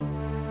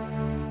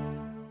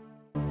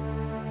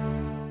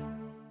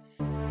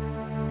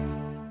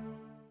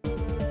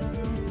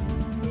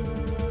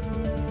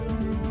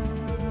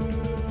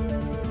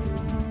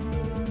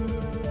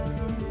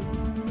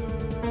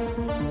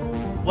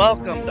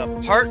welcome to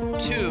part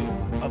 2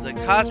 of the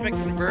Cosmic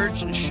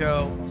Convergence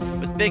Show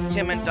with Big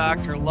Tim and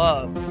Dr.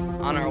 Love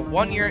on our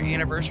 1-year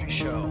anniversary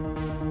show.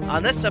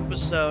 On this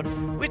episode,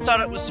 we thought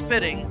it was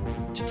fitting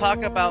to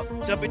talk about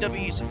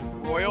WWE's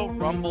Royal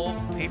Rumble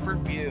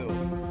pay-per-view.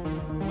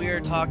 We are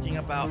talking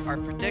about our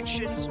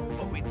predictions,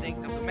 what we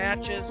think of the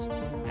matches,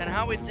 and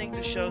how we think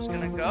the show's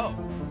going to go.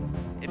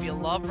 If you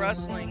love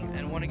wrestling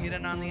and want to get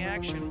in on the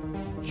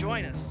action,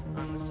 join us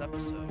on this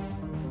episode.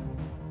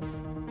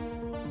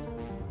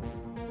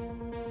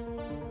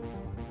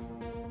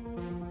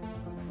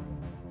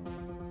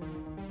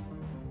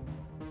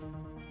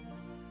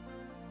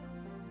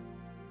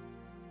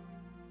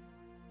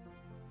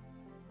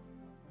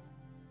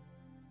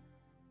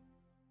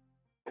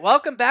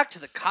 Welcome back to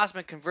the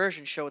Cosmic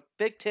Conversion Show with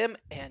Big Tim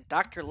and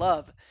Dr.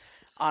 Love.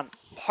 On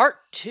part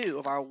 2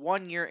 of our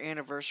 1-year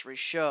anniversary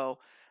show,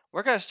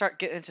 we're going to start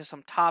getting into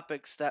some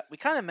topics that we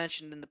kind of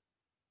mentioned in the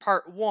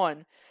part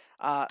 1.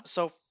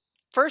 So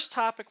first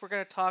topic we're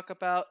going to talk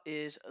about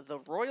is the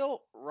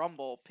Royal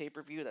Rumble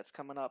pay-per-view that's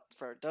coming up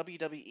for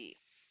WWE.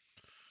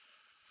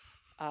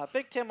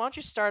 Big Tim, why don't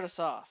you start us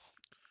off?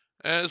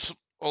 As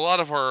a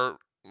lot of our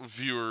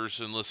viewers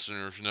and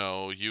listeners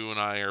know, you and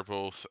I are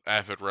both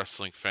avid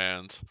wrestling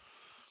fans.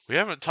 We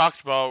haven't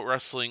talked about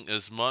wrestling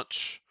as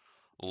much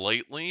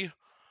lately.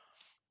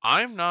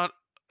 I'm not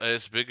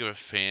as big of a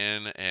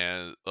fan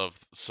of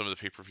some of the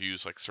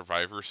pay-per-views like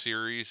Survivor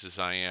Series as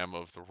I am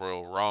of the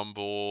Royal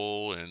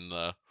Rumble and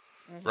the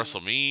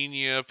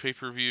WrestleMania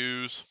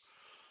pay-per-views.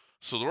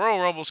 So the Royal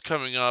Rumble's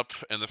coming up,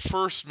 and the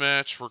first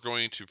match we're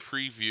going to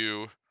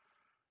preview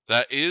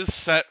that is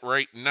set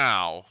right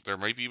now, there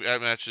might be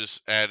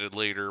matches added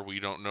later, we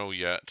don't know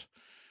yet,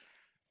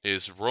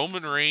 is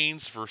Roman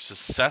Reigns versus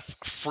Seth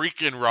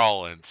freaking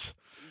Rollins.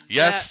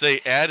 Yes,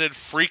 they added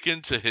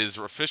freaking to his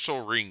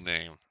official ring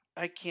name.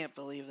 I can't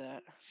believe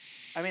that.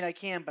 I mean, I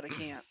can, but I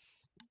can't.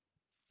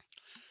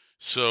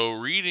 So,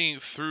 reading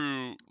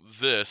through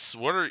this,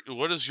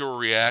 what is your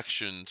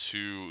reaction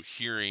to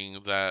hearing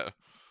that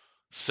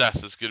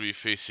Seth is going to be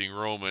facing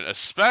Roman,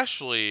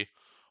 especially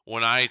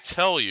when I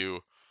tell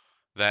you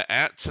that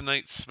at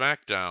tonight's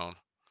SmackDown,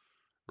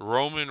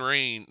 Roman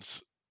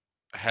Reigns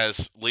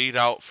has laid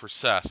out for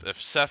Seth.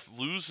 If Seth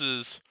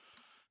loses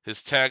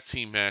his tag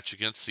team match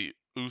against the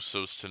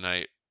Usos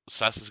tonight,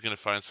 Seth is going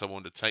to find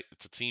someone to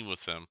team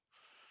with him.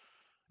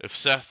 If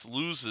Seth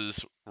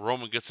loses,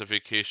 Roman gets a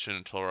vacation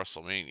until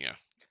WrestleMania.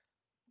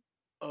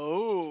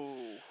 Oh.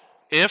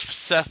 If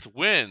Seth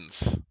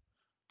wins,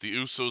 the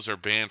Usos are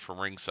banned from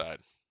ringside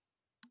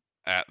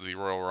at the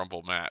Royal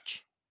Rumble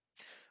match.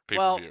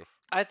 Pay-per-view. Well,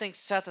 I think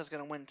Seth is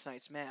going to win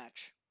tonight's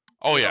match.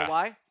 Oh, you yeah. know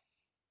why?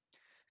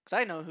 Because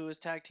I know who his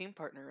tag team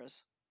partner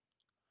is.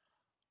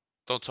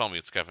 Don't tell me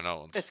it's Kevin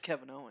Owens. It's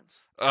Kevin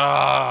Owens.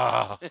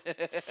 Ah.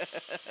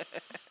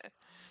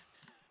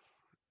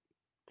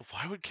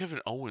 Why would Kevin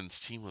Owens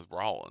team with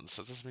Rollins?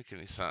 That doesn't make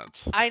any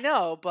sense. I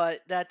know, but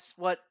that's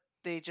what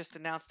they just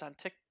announced on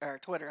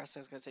Twitter. I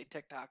was going to say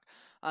TikTok.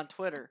 On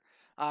Twitter.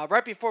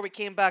 Right before we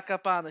came back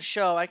up on the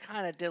show, I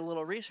kind of did a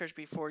little research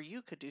before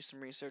you could do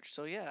some research.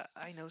 So, yeah,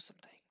 I know some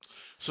things.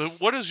 So,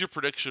 what is your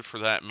prediction for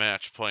that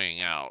match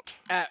playing out?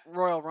 At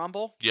Royal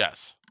Rumble?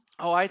 Yes.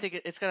 Oh, I think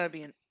it's going to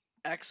be an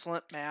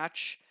excellent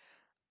match.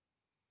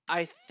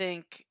 I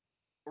think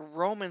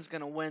Roman's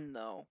going to win,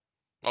 though.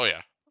 Oh,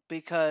 yeah.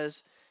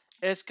 Because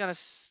it's going to...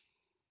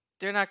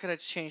 They're not going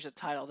to change the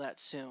title that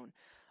soon.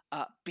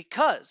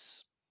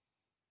 Because...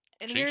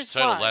 And change here's the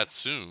title why. that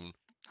soon?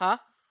 Huh?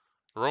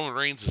 Roman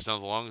Reigns is now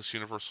the longest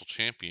Universal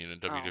Champion in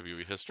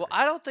WWE history. Well,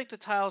 I don't think the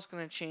title's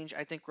going to change.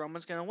 I think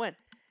Roman's going to win.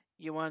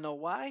 You want to know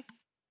why?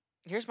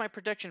 Here's my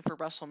prediction for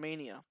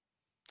WrestleMania.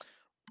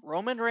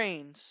 Roman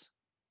Reigns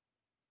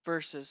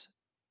versus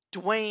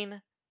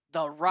Dwayne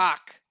 "The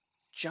Rock"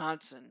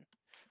 Johnson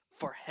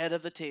for head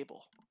of the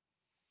table.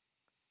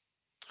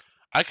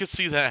 I could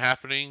see that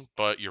happening,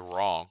 but you're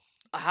wrong.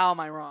 How am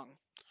I wrong?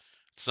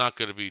 It's not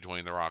going to be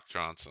Dwayne "The Rock"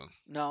 Johnson.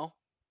 No.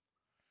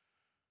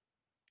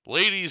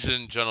 Ladies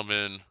and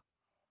gentlemen,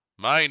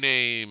 my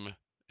name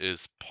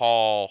is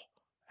Paul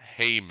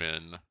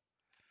Heyman,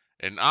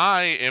 and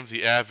I am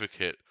the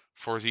advocate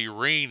for the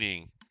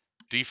reigning,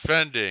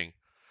 defending,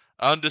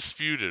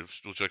 undisputed.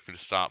 Would you like me to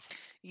stop?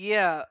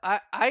 Yeah,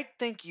 I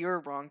think you're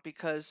wrong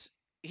because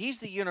he's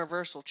the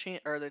Universal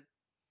Champion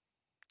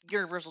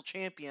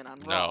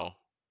on Raw.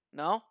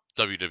 No?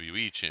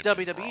 WWE Champion.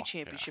 WWE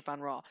Championship on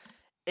Raw.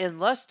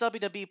 Unless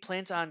WWE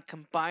plans on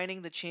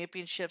combining the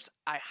championships,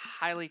 I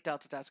highly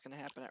doubt that that's going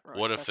to happen at Raw.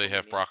 What if they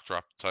have Brock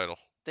drop the title?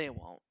 They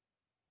won't.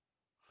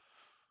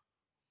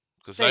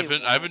 Because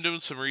I've been doing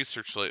some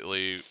research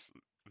lately,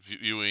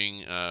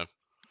 viewing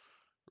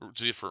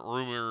different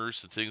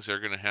rumors and things that are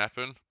going to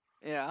happen.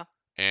 Yeah.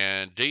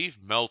 And Dave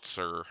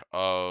Meltzer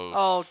of...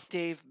 Oh,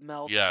 Dave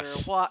Meltzer.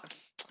 Yes. What?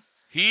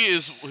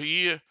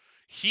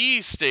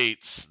 He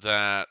states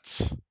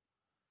that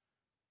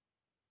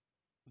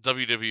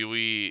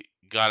WWE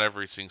got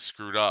everything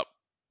screwed up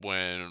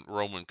when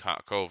Roman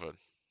caught COVID.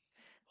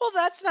 Well,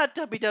 that's not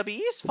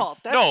WWE's fault.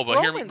 That's no,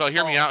 but Roman's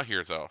hear me out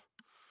here though.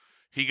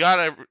 He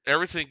got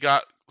everything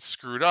got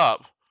screwed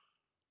up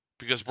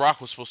because Brock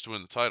was supposed to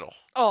win the title.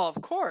 Oh,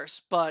 of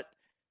course, but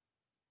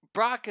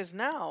Brock is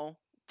now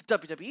the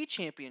WWE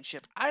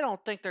Championship. I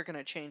don't think they're going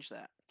to change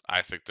that.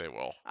 I think they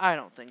will. I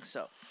don't think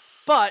so.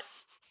 But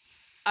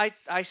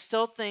I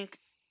still think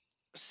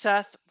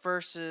Seth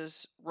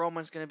versus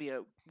Roman's going to be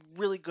a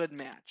really good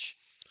match,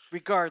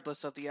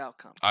 regardless of the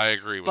outcome. I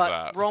agree with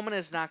that. But Roman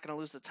is not going to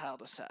lose the title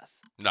to Seth.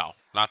 No,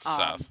 not to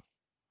Seth.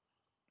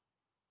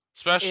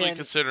 Especially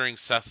considering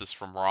Seth is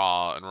from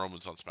Raw and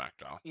Roman's on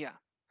SmackDown. Yeah.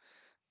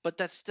 But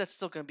that's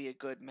still going to be a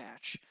good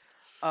match.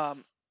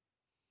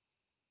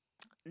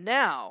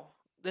 Now,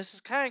 this is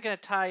kind of going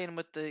to tie in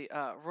with the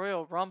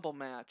Royal Rumble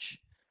match.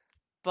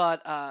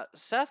 But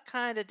Seth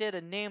kind of did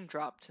a name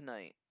drop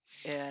tonight.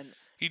 And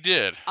he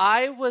did.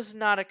 I was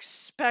not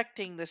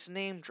expecting this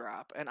name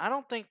drop. And I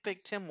don't think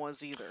Big Tim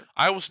was either.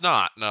 I was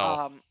not,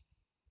 no.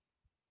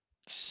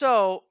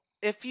 So,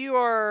 if you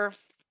are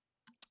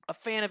a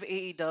fan of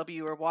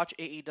AEW or watch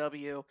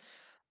AEW,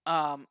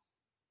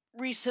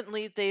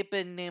 recently they've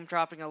been name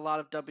dropping a lot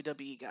of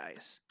WWE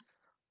guys.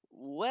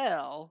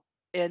 Well,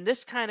 and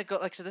this kind of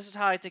like I said, this is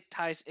how I think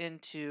ties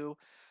into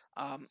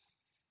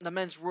the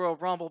men's Royal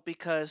Rumble,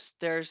 because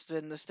there's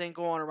been this thing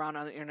going around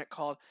on the internet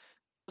called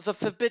the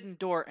Forbidden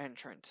Door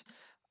entrant,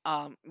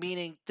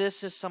 meaning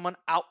this is someone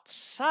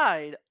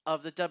outside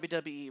of the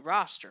WWE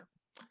roster.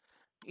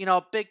 You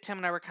know, Big Tim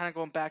and I were kind of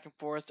going back and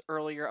forth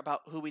earlier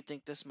about who we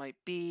think this might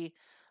be.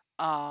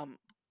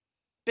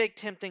 Big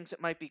Tim thinks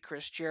it might be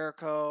Chris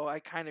Jericho. I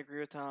kind of agree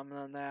with him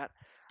on that.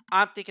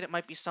 I'm thinking it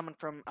might be someone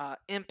from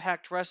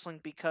Impact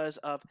Wrestling, because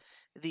of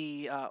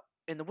the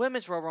in the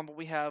women's Royal Rumble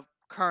we have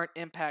current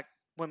Impact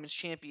Women's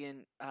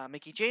Champion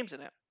Mickie James in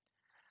it.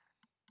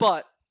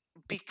 But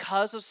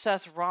because of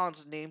Seth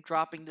Rollins name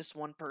dropping this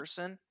one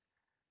person,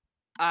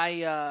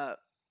 I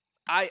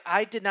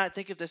did not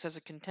think of this as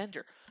a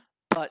contender.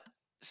 But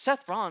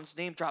Seth Rollins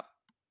name dropped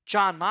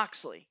Jon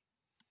Moxley,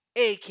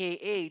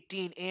 a.k.a.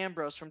 Dean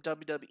Ambrose from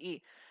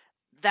WWE.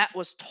 That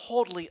was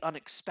totally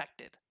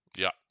unexpected.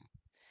 Yeah.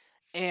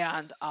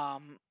 And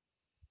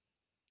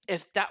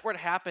if that were to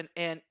happen,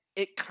 and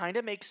it kind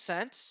of makes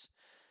sense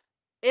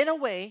in a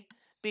way,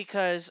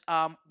 because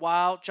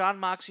while Jon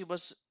Moxley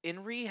was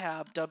in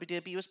rehab,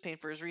 WWE was paying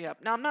for his rehab.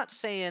 Now, I'm not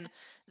saying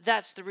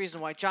that's the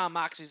reason why Jon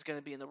Moxley is going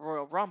to be in the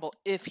Royal Rumble,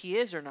 if he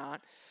is or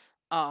not.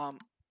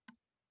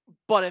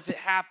 But if it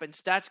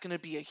happens, that's going to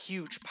be a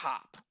huge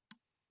pop.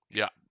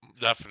 Yeah,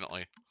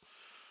 definitely.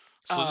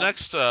 So the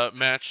next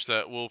match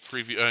that we'll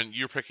preview, and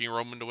you're picking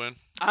Roman to win?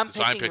 I'm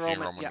picking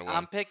Roman to win.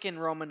 I'm picking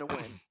Roman to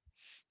win.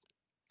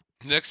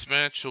 Next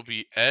match will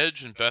be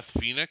Edge and Beth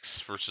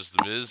Phoenix versus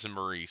The Miz and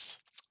Maurice.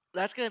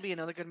 That's going to be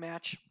another good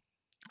match.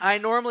 I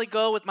normally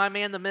go with my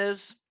man, The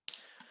Miz,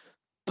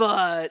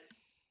 but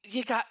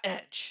you got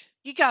Edge.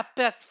 You got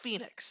Beth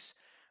Phoenix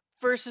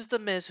versus The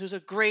Miz, who's a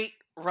great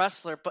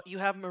wrestler, but you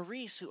have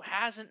Maurice, who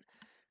hasn't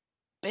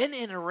been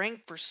in a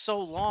ring for so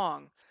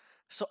long.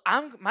 So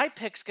my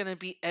pick's going to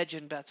be Edge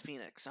and Beth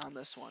Phoenix on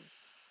this one.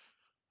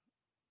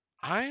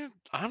 I'm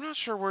not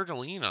sure where to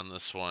lean on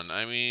this one.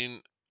 I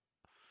mean,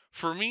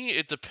 for me,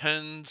 it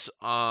depends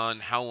on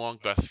how long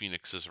Beth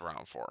Phoenix is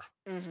around for.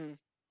 Mm-hmm.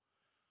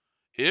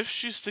 If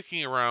she's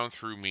sticking around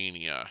through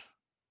Mania,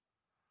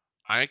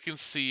 I can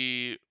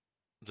see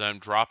them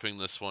dropping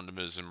this one to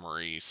Miz and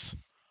Maurice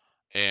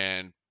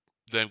and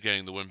them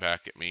getting the win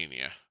back at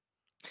Mania.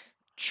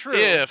 True.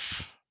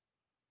 If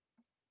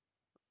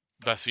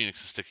Beth Phoenix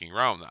is sticking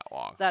around that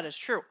long. That is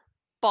true.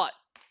 But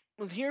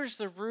here's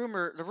the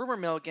rumor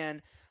mill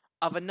again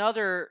of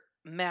another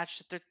match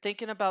that they're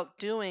thinking about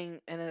doing,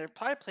 and they're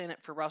probably planning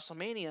it for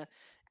WrestleMania,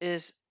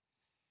 is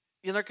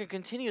they're going to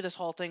continue this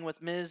whole thing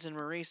with Miz and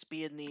Maurice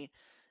being the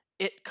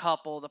it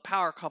couple, the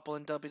power couple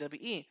in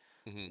WWE.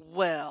 Mm-hmm.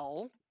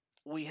 Well,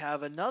 we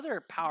have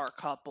another power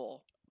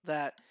couple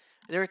that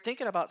they're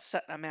thinking about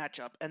setting a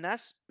matchup, and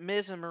that's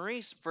Miz and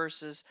Maurice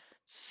versus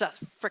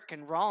Seth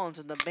frickin' Rollins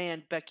and the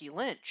man Becky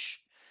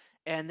Lynch.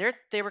 And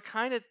they were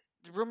kind of,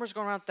 the rumors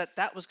going around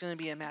that was going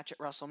to be a match at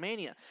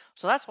WrestleMania.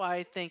 So that's why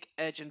I think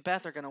Edge and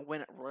Beth are going to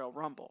win at Royal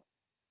Rumble.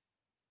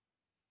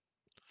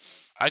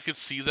 I could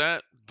see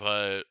that,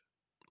 but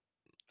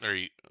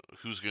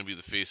who's going to be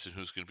the face and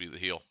who's going to be the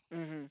heel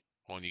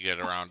when you get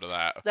around to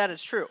that? That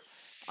is true.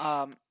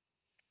 Because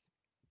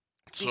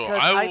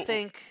I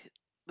think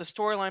the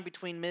storyline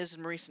between Miz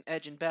and Maurice and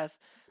Edge and Beth,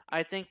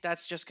 I think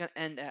that's just going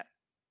to end at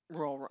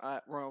Royal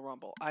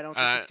Rumble. I don't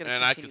think it's going to continue.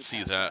 And I could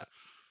see that.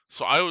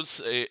 So I would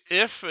say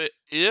if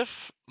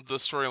the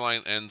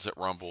storyline ends at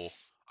Rumble,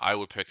 I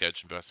would pick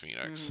Edge and Beth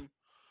Phoenix. Mm-hmm.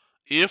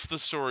 If the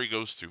story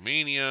goes through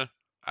Mania,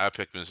 I would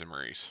pick Miz and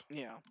Maurice.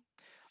 Yeah.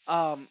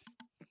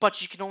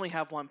 But you can only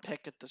have one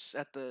pick at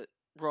the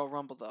Royal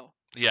Rumble, though.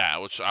 Yeah,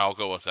 which I'll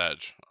go with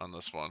Edge on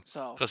this one.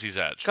 So because he's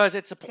Edge. Because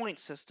it's a point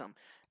system.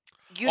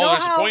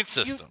 There's a point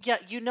system.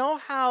 You know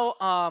how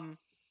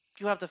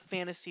you have the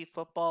fantasy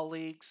football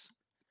leagues?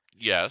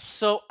 Yes.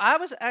 So I'm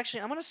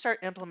going to start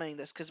implementing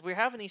this, because we're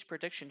having these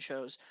prediction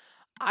shows.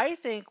 I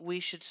think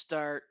we should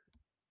start,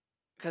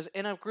 because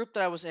in a group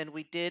that I was in,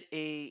 we did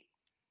a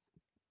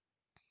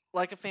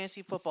like a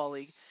fantasy football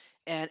league,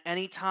 and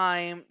any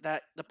time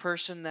that the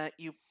person that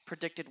you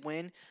predicted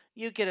win,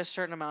 you get a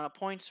certain amount of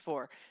points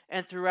for.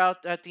 And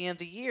throughout at the end of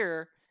the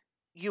year,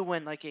 you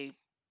win like a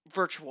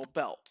virtual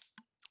belt.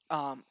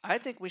 I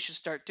think we should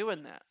start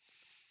doing that.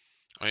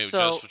 I mean,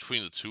 So just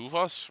between the two of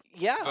us,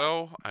 yeah,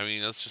 though. I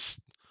mean, that's just.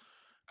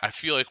 I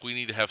feel like we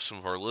need to have some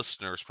of our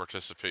listeners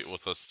participate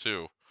with us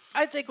too.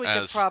 I think we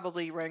could As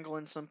probably wrangle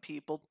in some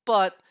people,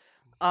 but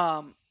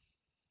um,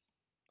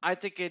 I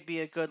think it'd be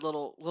a good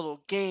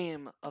little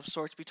game of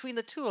sorts between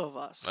the two of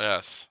us.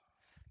 yes,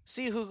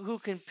 See who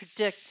can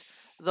predict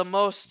the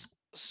most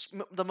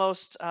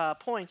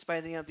points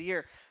by the end of the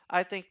year.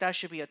 I think that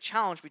should be a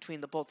challenge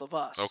between the both of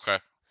us. okay.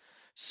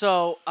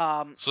 So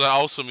So that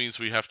also means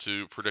we have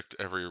to predict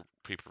every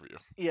pay-per-view.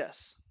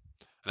 yes,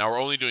 Now we're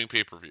only doing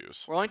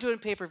pay-per-views. we're only doing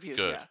pay-per-views.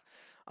 Good.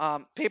 Yeah,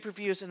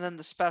 pay-per-views and then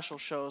the special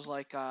shows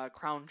like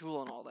Crown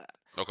Jewel and all that.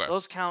 Okay.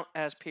 Those count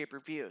as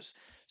pay-per-views.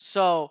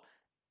 So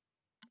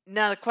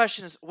now the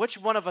question is, which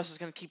one of us is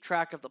going to keep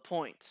track of the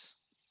points?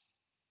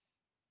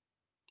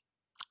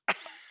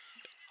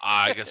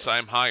 I guess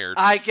I'm hired.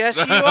 I guess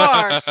you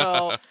are.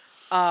 So,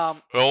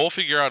 well, we'll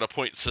figure out a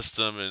point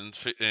system and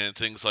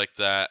things like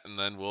that, and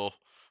then we'll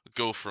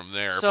go from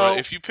there. So- but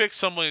if you pick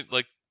someone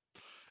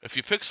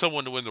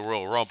to win the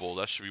Royal Rumble,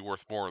 that should be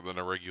worth more than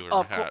a regular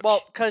of match.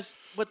 well, because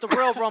with the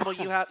Royal Rumble,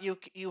 you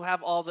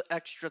have all the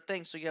extra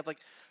things. So you have like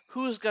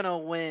who's gonna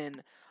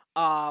win,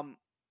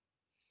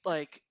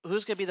 like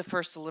who's gonna be the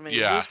first eliminated,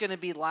 Yeah. who's gonna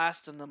be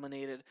last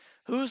eliminated,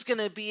 who's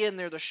gonna be in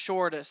there the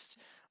shortest.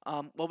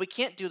 Well, we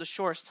can't do the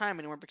shortest time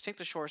anymore because I think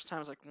the shortest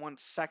time is like 1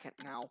 second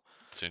now.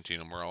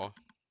 Santino Marella,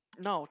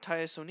 No,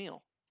 Titus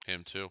O'Neil.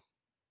 him too.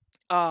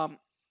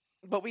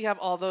 But we have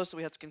all those that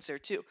we have to consider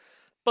too.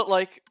 But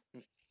like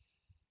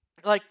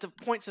the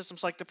point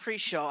systems, like the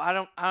pre-show,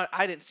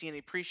 I didn't see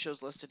any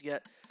pre-shows listed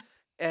yet,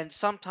 and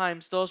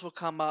sometimes those will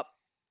come up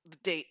the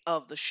date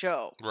of the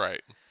show.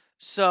 Right.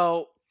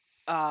 So,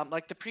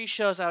 like the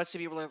pre-shows, I would say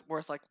be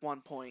worth like 1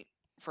 point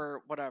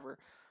for whatever.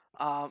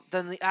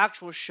 Then the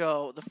actual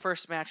show, the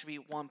first match would be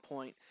 1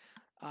 point.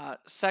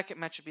 Second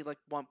match would be like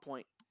 1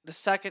 point. The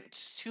second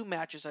 2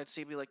 matches, I'd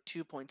say, be like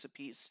 2 points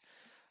apiece.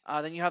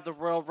 Then you have the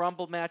Royal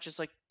Rumble matches,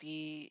 like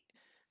the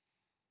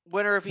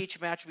winner of each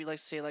match would be like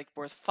say like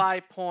worth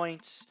 5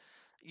 points.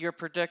 Your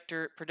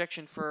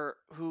prediction for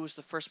who's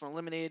the first one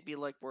eliminated be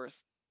like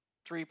worth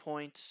 3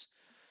 points.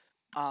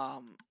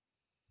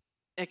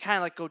 It kind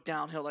of like go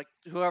downhill. Like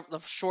whoever the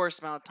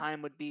shortest amount of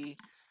time would be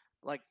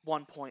like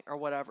 1 point or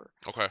whatever.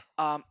 Okay.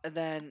 And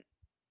then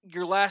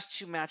your last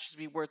 2 matches would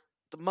be worth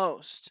the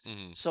most.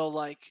 Mm-hmm. So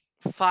like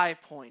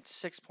 5 points,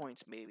 6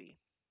 points maybe.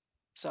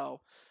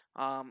 So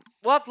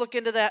we'll have to look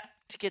into that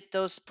to get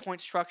those point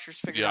structures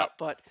figured out.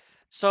 But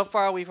so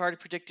far we've already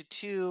predicted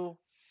 2.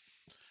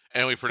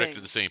 And we predicted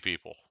things. the same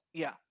people.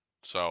 Yeah.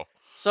 So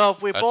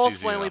if we that's both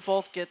easy win, we enough.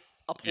 both get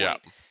a point. Yeah.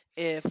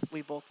 If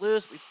we both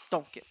lose, we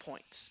don't get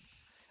points.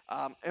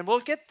 And we'll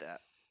get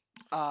that.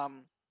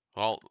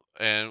 Well,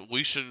 and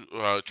we should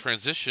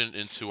transition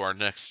into our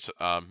next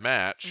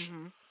match.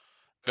 Mm-hmm.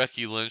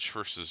 Becky Lynch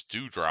versus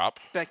Doudrop.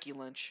 Becky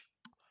Lynch.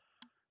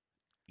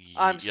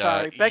 I'm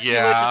sorry. Becky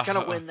Lynch is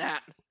going to win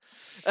that.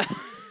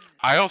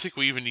 I don't think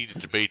we even need to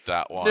debate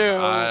that one.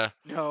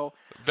 No.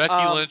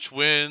 Becky Lynch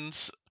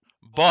wins,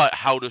 but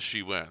how does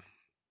she win?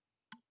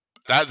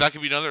 That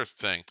could be another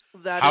thing.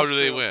 How do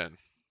they win?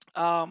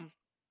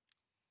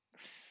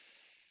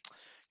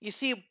 You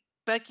see,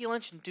 Becky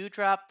Lynch and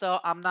Doudrop, though,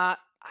 I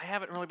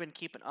haven't really been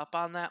keeping up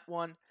on that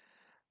one.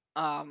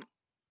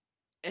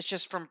 It's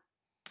just from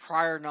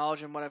prior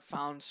knowledge and what I've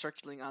found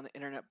circulating on the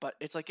internet, but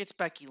it's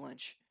Becky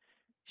Lynch.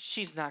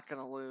 She's not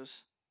going to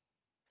lose.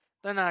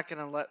 They're not going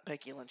to let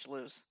Becky Lynch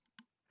lose.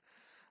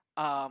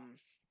 I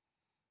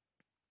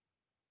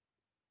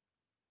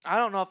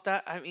don't know if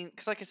that,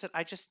 because like I said,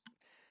 I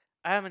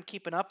haven't been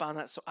keeping up on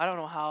that, so I don't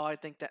know how I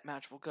think that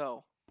match will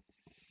go.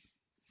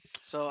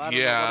 So I don't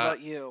know. What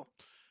about you?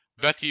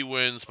 Becky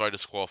wins by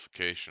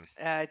disqualification.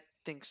 I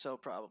think so,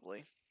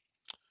 probably.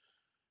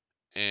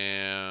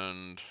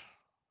 And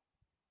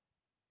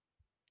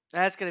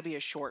that's going to be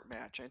a short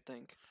match, I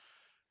think.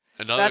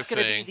 Another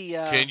thing,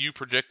 can you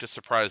predict a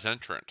surprise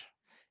entrant?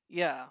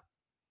 Yeah.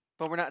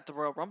 But we're not at the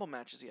Royal Rumble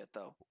matches yet,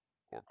 though.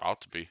 We're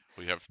about to be.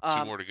 We have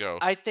 2 more to go.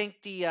 I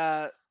think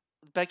the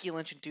Becky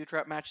Lynch and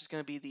Doudrop match is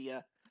going to be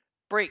the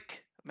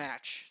break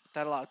match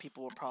that a lot of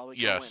people will probably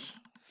go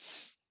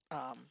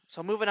in.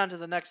 So moving on to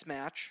the next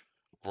match.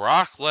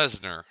 Brock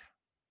Lesnar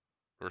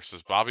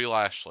versus Bobby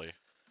Lashley.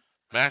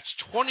 Match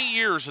 20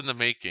 years in the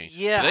making.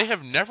 Yeah. They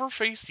have never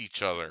faced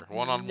each other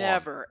one-on-one.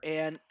 Never.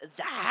 And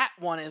that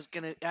one is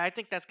going to... I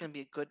think that's going to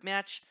be a good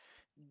match.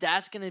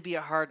 That's going to be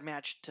a hard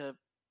match to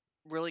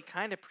really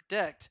kind of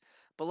predict.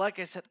 But like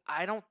I said,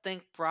 I don't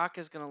think Brock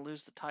is going to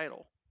lose the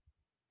title.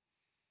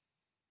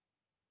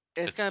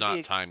 It's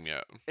not time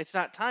yet. It's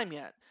not time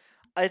yet.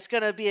 It's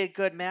going to be a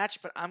good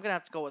match, but I'm going to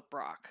have to go with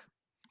Brock.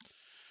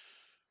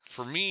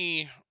 For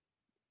me,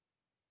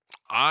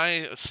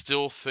 I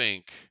still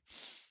think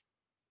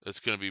it's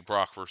going to be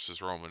Brock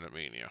versus Roman at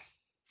Mania.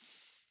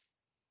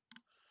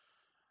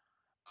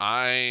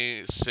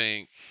 I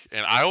think,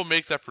 and I will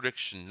make that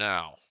prediction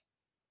now.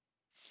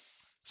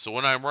 So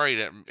when I'm right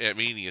at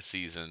Mania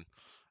season,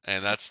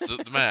 and that's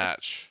the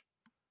match,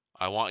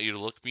 I want you to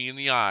look me in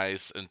the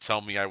eyes and tell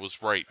me I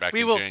was right back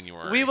We in will we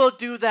January. will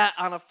do that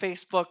on a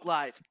Facebook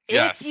Live. If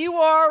Yes. you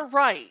are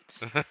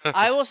right,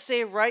 I will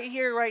say right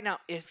here, right now,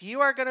 if you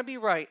are going to be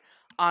right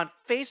on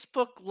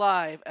Facebook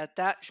Live at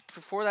that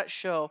before that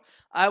show,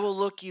 I will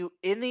look you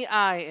in the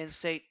eye and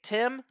say,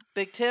 Tim,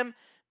 Big Tim,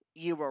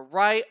 you were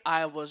right.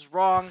 I was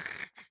wrong.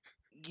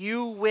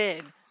 You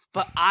win.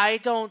 But I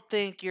don't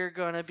think you're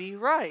going to be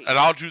right. And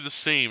I'll do the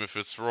same if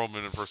it's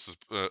Roman versus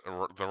The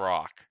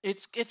Rock.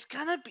 It's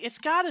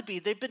gotta be.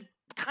 They've been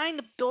kind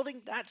of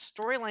building that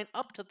storyline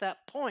up to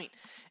that point.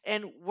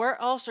 And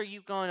where else are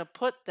you going to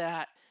put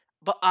that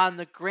but on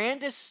the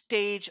grandest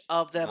stage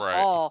of them Right.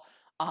 all,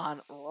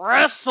 on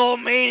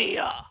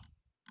WrestleMania?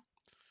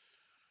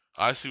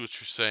 I see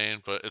what you're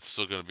saying, but it's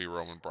still going to be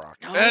Roman Brock.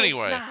 No,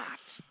 Anyway, it's not.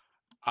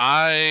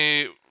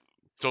 I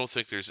don't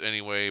think there's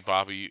any way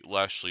Bobby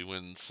Lashley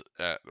wins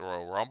at the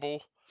Royal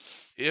Rumble.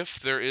 If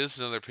there is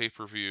another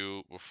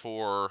pay-per-view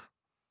before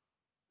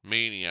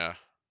Mania,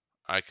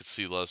 I could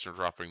see Lesnar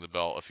dropping the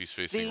belt if he's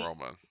facing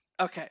Roman.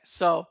 Okay,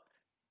 so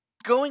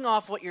going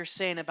off what you're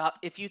saying about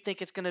if you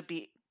think it's going to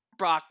be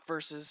Brock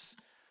versus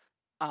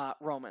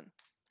Roman,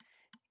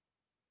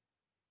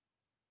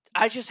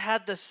 I just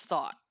had this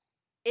thought.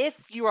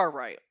 If you are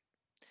right,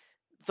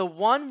 the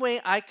one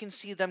way I can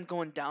see them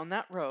going down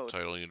that road...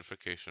 Title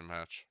unification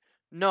match.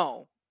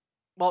 No.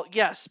 Well,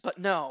 yes, but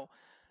no.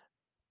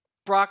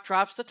 Brock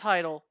drops the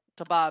title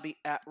to Bobby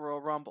at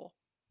Royal Rumble.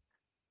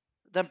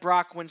 Then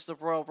Brock wins the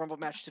Royal Rumble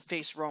match to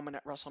face Roman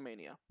at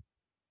WrestleMania.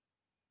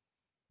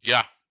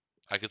 Yeah,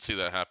 I could see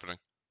that happening.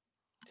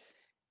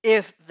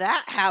 If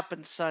that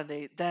happens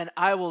Sunday, then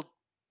I will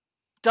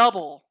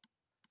double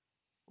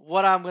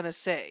what I'm going to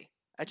say.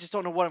 I just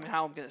don't know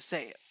how I'm going to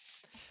say it.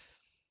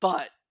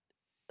 But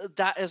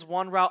that is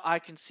one route I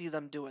can see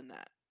them doing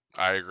that.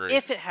 I agree.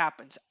 If it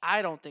happens,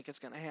 I don't think it's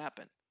going to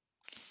happen.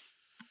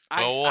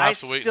 Well, we'll I have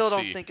to wait still and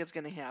don't see. think it's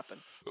going to happen.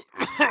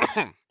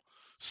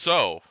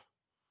 So,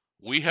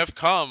 we have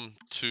come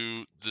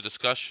to the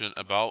discussion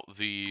about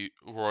the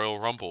Royal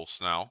Rumbles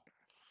now.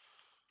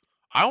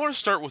 I want to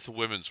start with the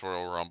Women's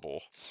Royal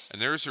Rumble,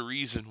 and there's a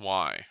reason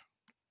why.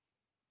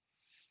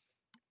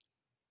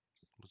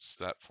 What's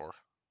that for?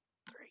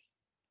 3.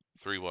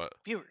 3 what?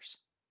 Viewers.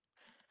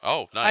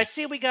 Oh, nice. I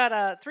see we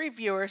got 3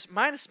 viewers,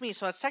 minus me,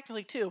 so that's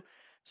technically 2.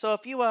 So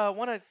if you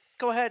want to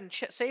go ahead and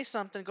say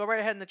something, go right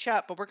ahead in the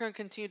chat, but we're going to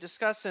continue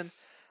discussing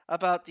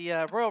about the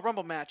Royal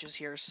Rumble matches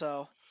here,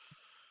 So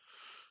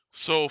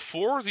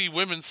for the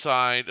women's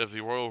side of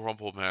the Royal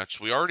Rumble match,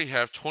 we already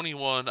have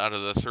 21 out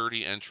of the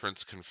 30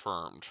 entrants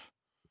confirmed.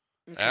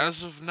 Okay.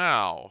 As of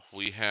now,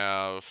 we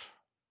have...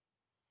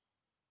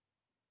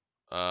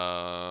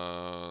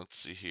 let's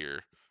see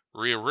here.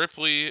 Rhea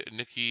Ripley,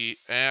 Nikki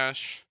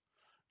Ash,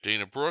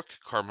 Dana Brooke,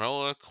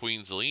 Carmella,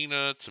 Queen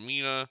Zelina,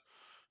 Tamina,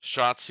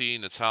 Shotzi,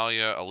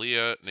 Natalya,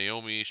 Aaliyah,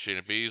 Naomi,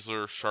 Shayna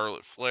Baszler,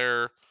 Charlotte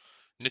Flair,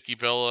 Nikki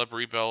Bella,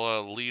 Brie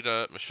Bella,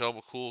 Lita, Michelle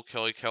McCool,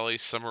 Kelly,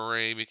 Summer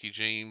Rae, Mickie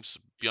James,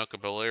 Bianca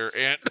Belair,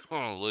 and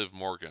Liv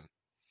Morgan.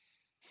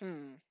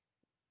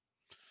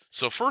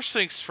 So first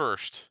things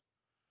first,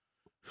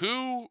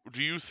 who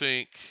do you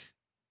think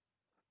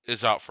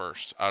is out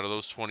first out of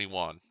those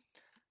 21?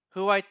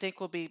 Who I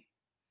think will be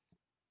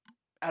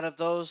out of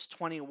those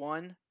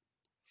 21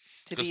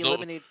 to be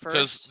eliminated first?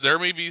 Because there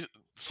may be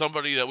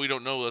somebody that we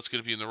don't know that's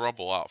going to be in the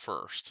Rumble out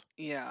first.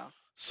 Yeah.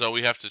 So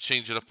we have to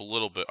change it up a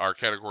little bit, our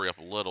category up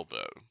a little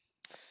bit.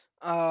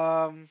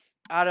 Out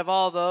of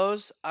all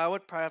those, I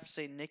would probably have to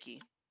say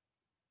Nikki.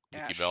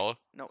 Nikki Bella?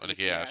 No,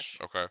 Nikki Ash.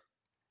 Okay.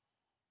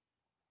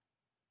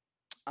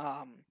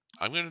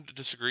 I'm going to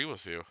disagree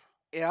with you.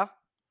 Yeah?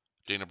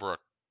 Dana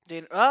Brooke.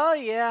 Oh,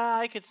 yeah,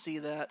 I could see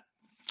that.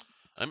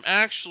 I'm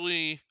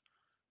actually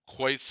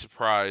quite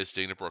surprised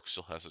Dana Brooke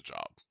still has a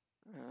job.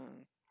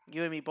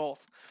 You and me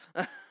both.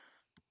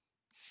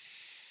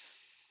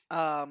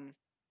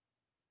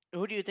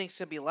 Who do you think's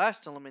going to be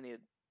last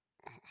eliminated?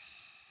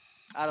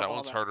 That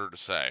one's harder to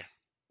say.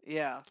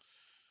 Yeah.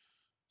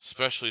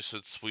 Especially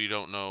since we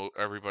don't know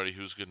everybody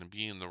who's going to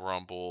be in the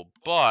Rumble.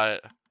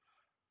 But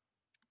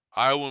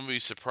I wouldn't be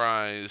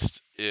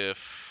surprised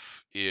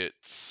if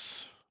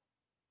it's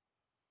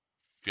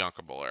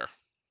Bianca Belair.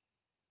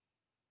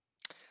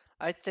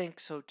 I think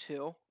so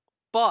too.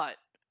 But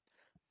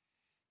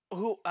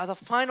who are the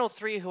final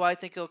 3 who I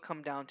think it'll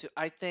come down to?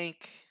 I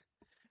think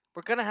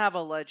we're going to have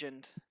a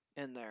legend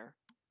in there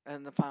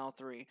in the final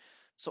 3.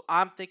 So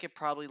I'm thinking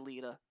probably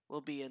Lita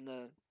will be in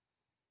the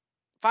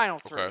final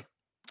 3. Okay.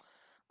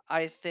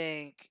 I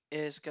think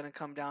is going to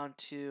come down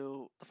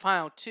to the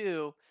final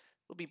 2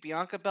 will be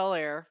Bianca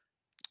Belair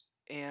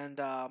and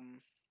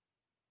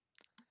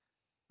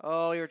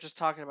you were just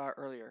talking about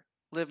earlier,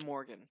 Liv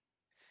Morgan.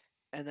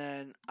 And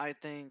then I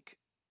think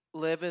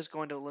Liv is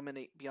going to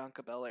eliminate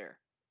Bianca Belair.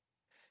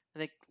 I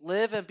think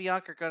Liv and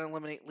Bianca are going to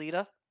eliminate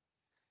Lita.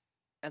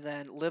 And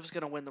then Liv's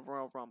going to win the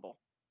Royal Rumble.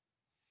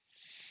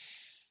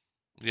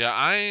 Yeah,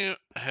 I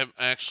am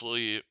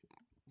actually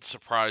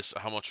surprised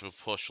at how much of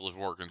a push Liv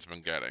Morgan's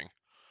been getting.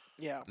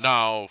 Yeah.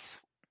 Now,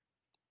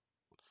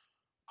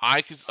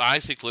 I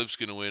think Liv's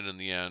gonna win in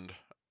the end.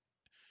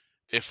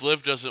 If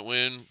Liv doesn't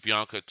win,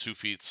 Bianca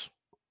two-peats.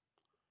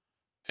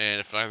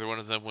 And if neither one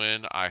of them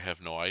win, I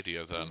have no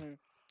idea then.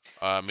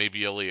 Hmm.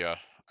 Maybe Aaliyah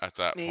at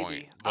that point.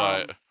 Maybe.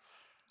 But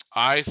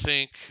I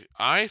think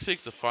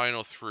the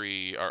final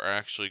three are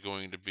actually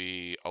going to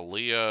be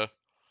Aaliyah,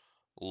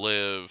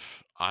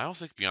 Liv. I don't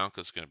think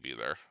Bianca's going to be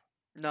there.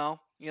 No,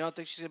 you don't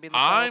think she's gonna be in the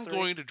final I'm three?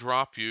 going to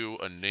drop you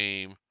a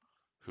name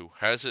who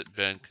hasn't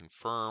been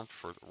confirmed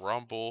for the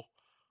Rumble,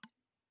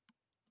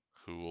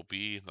 who will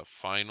be in the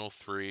final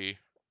three.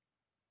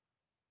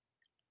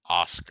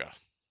 Asuka.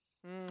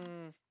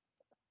 Hmm.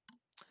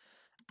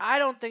 I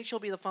don't think she'll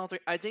be the final three.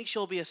 I think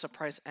she'll be a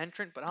surprise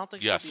entrant, but I don't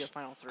think she'll be a Yes.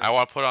 final three. I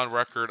want to put on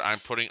record I'm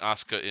putting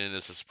Asuka in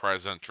as a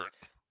surprise entrant.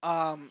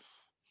 Um,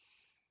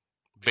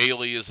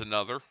 Bailey is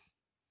another.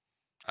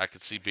 I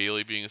could see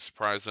Bailey being a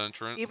surprise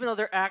entrant. even though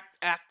they're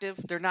active,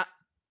 they're not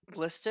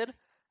listed.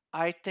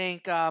 I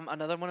think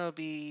another one would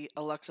be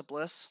Alexa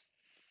Bliss.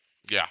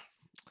 Yeah.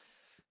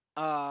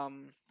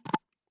 Um,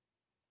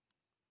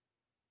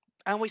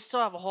 and we still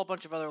have a whole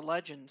bunch of other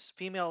legends,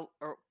 female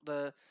or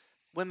the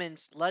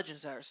women's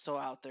legends that are still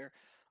out there.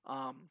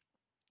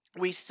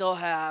 We still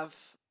have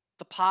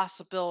the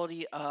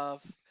possibility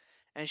of,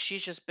 and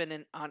she's just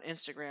been on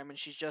Instagram and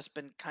she's just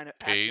been kind of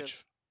Paige.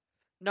 active.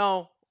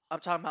 No, I'm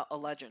talking about a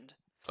legend.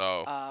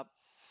 Oh.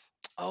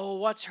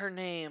 What's her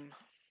name?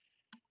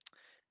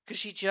 Because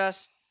she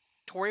just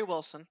Tori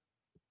Wilson.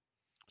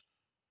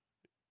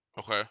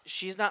 Okay.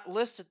 She's not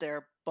listed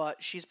there,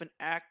 but she's been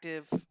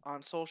active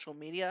on social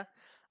media.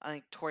 I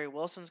think Tori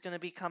Wilson's going to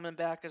be coming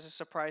back as a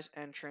surprise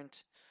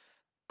entrant.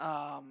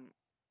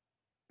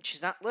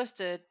 She's not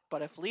listed,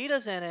 but if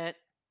Lita's in it,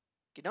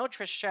 you know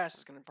Trish Stratus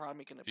is going to probably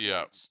make an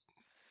appearance.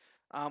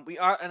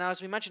 And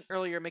as we mentioned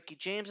earlier, Mickey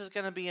James is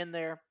going to be in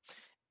there.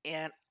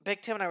 And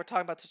Big Tim and I were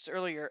talking about this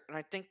earlier, and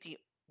I think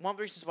one of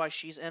the reasons why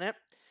she's in it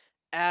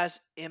as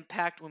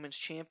Impact Women's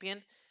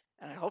Champion,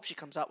 and I hope she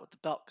comes out with the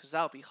belt because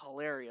that would be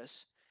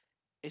hilarious,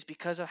 is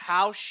because of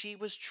how she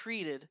was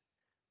treated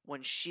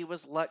when she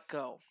was let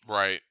go.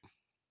 Right.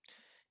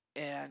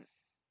 And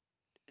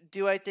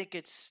do I think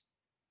it's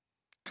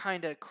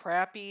kind of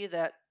crappy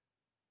that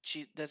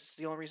that's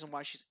the only reason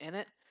why she's in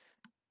it?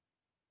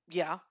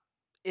 Yeah,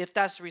 if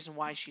that's the reason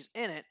why she's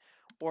in it,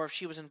 or if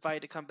she was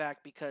invited to come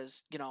back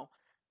because,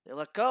 they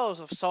let go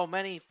of so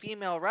many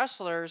female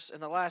wrestlers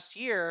in the last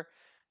year.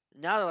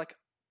 Now they're like,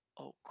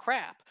 oh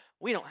crap,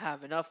 we don't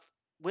have enough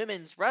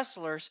women's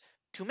wrestlers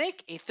to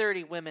make a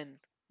 30 women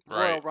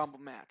Royal Rumble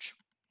match.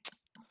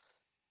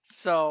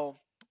 So,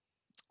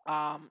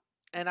 and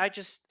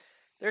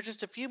there's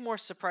just a few more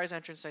surprise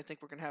entrants I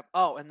think we're gonna have.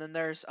 Oh, and then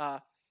there's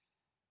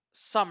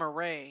Summer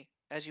Rae,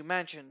 as you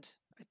mentioned,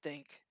 I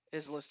think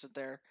is listed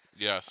there.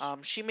 Yes.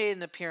 She made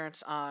an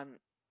appearance on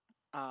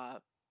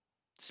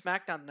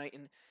SmackDown tonight,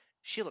 and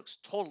she looks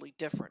totally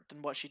different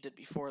than what she did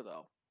before,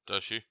 though.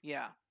 Does she?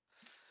 Yeah.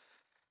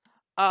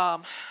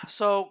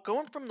 So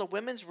going from the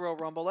women's Royal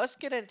Rumble, let's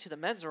get into the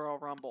men's Royal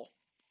Rumble.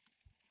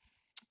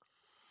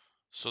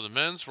 So the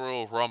men's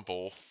Royal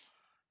Rumble,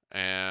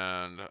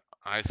 and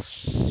I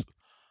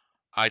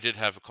did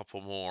have a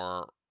couple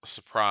more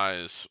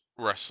surprises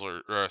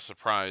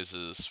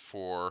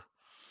for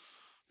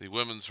the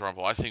women's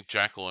Rumble. I think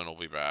Jacqueline will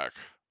be back.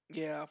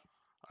 Yeah.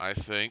 I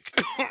think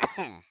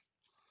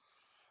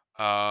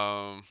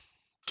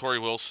Tori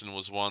Wilson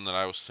was one that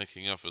I was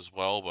thinking of as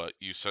well, but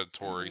you said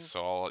Tori,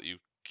 so I'll let you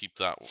keep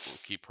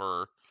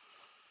her.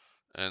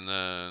 And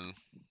then,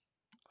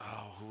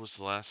 who was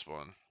the last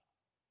one?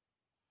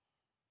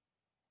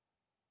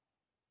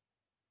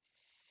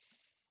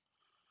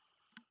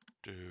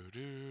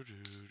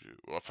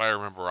 Well, if I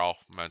remember, I'll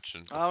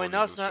mention. Oh, we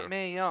know it's not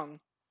Mae Young.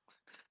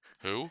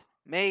 Who?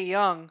 Mae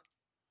Young.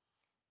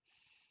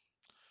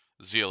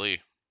 Xia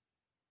Li.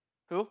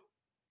 Who?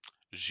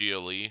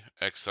 Xia Li,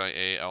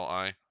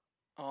 Xiali.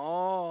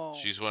 Oh.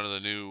 She's one of the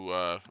new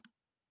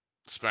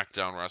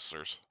SmackDown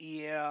wrestlers.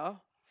 Yeah.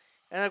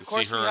 And of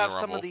course, we have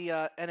some of the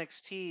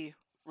NXT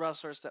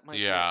wrestlers that might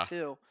be in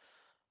too.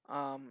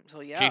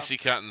 So yeah. Casey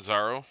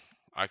Catanzaro.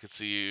 I could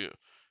see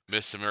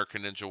Miss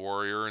American Ninja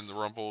Warrior in the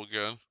Rumble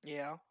again.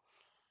 Yeah.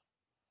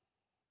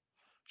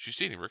 She's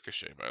dating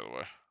Ricochet, by the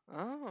way.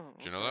 Oh.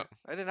 Did you know that?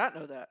 I did not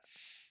know that.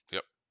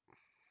 Yep.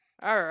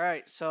 All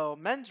right. So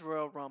men's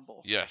Royal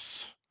Rumble.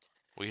 Yes.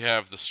 We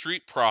have the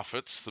Street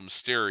Profits, the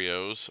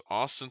Mysterios,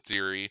 Austin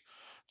Theory,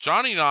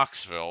 Johnny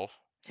Knoxville,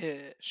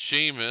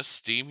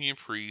 Sheamus, Damian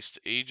Priest,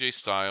 AJ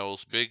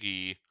Styles, Big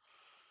E,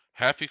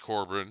 Happy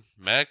Corbin,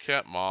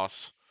 Madcap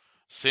Moss,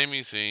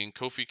 Sami Zayn,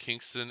 Kofi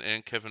Kingston,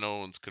 and Kevin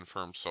Owens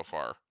confirmed so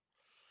far.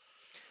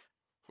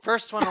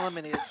 First one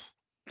eliminated.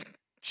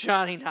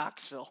 Johnny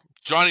Knoxville.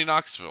 Johnny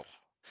Knoxville.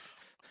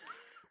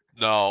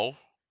 No.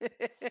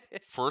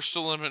 First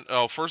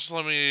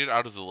eliminated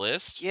out of the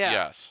list? Yeah.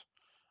 Yes.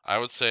 I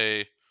would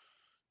say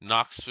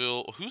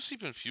Knoxville. Who's he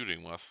been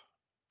feuding with?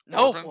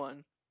 No Corbin?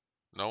 one.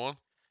 No one?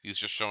 He's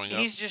just showing up?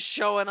 He's just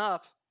showing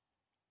up.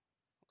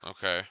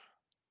 Okay.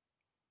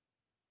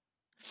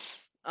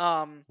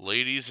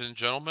 Ladies and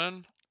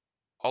gentlemen,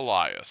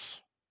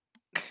 Elias.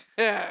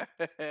 Let's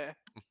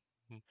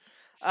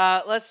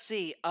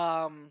see.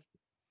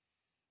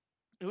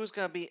 Who's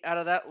gonna be out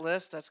of that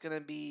list? That's gonna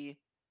be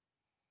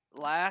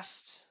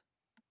last.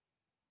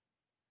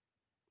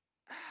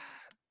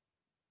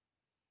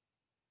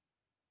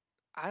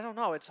 I don't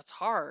know. It's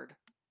hard.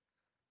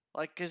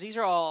 Like, cause these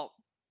are all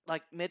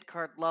like mid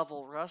card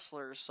level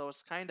wrestlers, so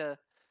it's kind of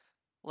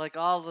like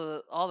all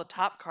the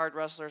top card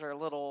wrestlers are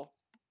little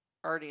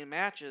already in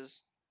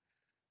matches.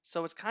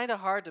 So it's kind of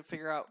hard to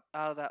figure out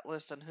of that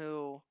list on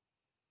who.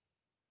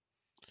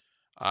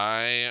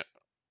 I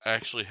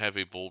actually have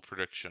a bold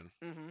prediction.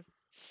 Mm-hmm.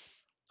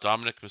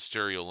 Dominic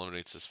Mysterio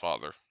eliminates his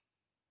father.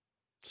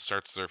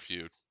 Starts their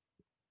feud.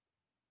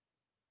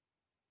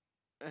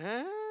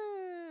 I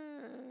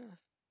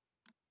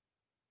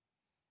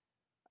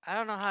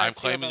don't know how I I'm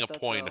feel claiming about a that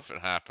point though. if it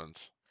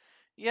happens.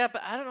 Yeah,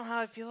 but I don't know how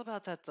I feel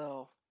about that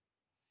though.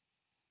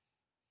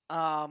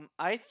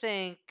 I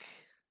think.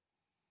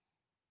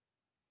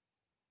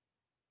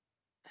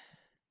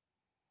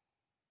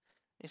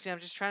 You see, I'm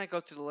just trying to go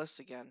through the list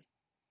again.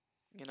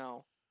 You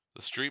know.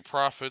 The Street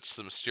Profits,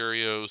 the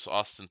Mysterios,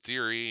 Austin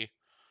Theory,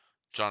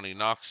 Johnny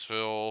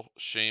Knoxville,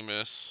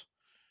 Sheamus,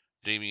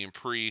 Damian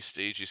Priest,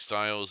 AJ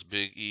Styles,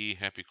 Big E,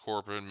 Happy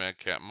Corbin,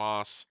 Madcap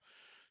Moss,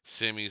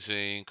 Sami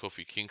Zayn,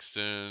 Kofi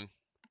Kingston.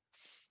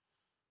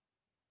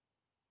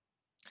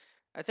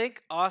 I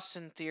think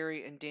Austin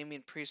Theory and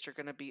Damian Priest are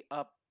going to be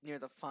up near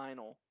the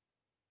final.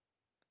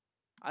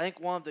 I think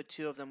one of the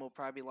two of them will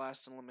probably be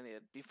last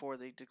eliminated before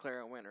they declare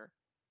a winner.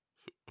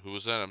 Who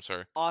was that? I'm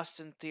sorry.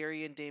 Austin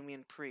Theory and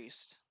Damian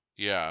Priest.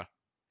 Yeah.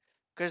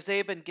 Because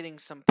they've been getting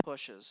some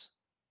pushes.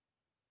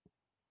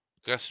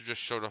 Guess who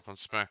just showed up on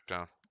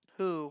SmackDown?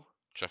 Who?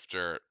 Jeff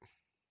Jarrett.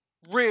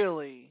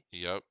 Really?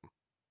 Yep.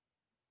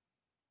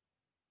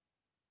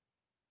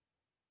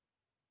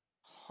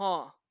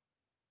 Huh.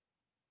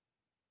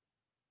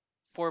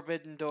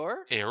 Forbidden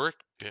Door? Eric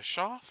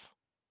Bischoff?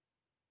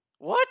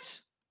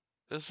 What?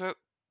 Is that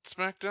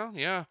SmackDown?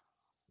 Yeah.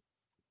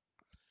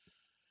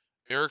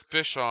 Eric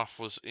Bischoff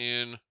was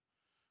in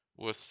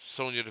with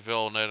Sonya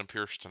Deville and Adam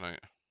Pearce tonight.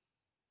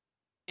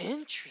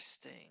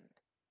 Interesting.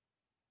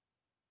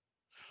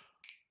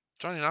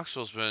 Johnny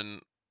Knoxville's been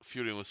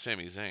feuding with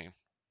Sami Zayn.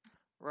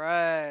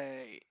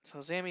 Right.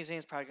 So Sami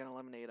Zayn's probably going to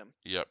eliminate him.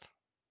 Yep.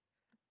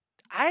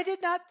 I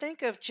did not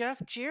think of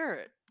Jeff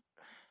Jarrett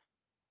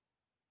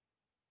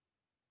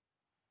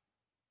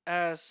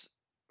as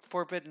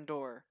Forbidden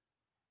Door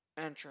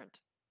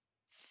entrant.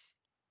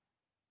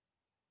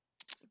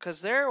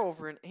 Because they're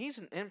over in... He's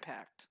an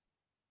Impact.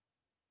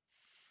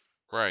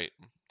 Right.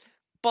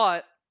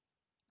 But,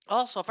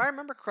 also, if I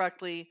remember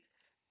correctly,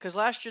 because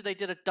last year they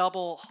did a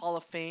double Hall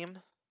of Fame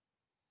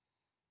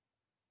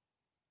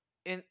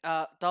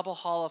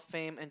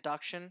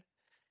induction,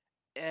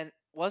 and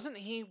wasn't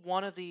he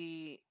one of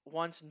the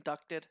ones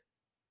inducted?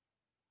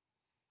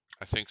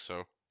 I think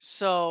so.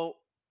 So,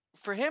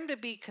 for him to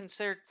be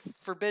considered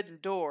Forbidden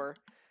Door,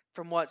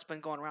 from what's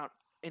been going around,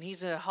 and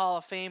he's a Hall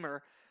of Famer,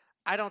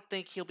 I don't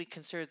think he'll be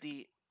considered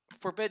the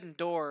Forbidden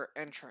Door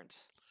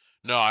entrant.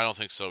 No, I don't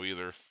think so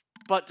either.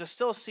 But to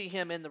still see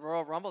him in the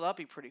Royal Rumble, that'd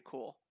be pretty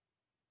cool.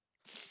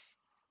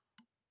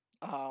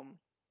 But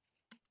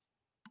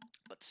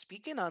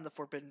speaking on the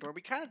Forbidden Door,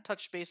 we kind of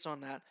touched base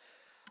on that.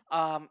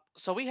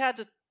 So we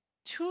had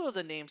two of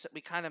the names that we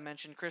kind of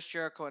mentioned, Chris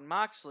Jericho and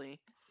Moxley.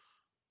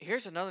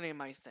 Here's another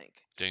name I think.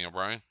 Daniel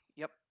Bryan?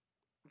 Yep.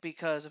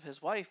 Because of his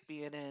wife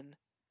being in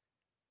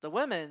the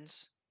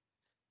women's.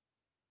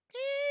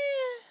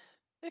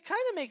 It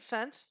kind of makes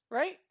sense,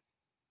 right?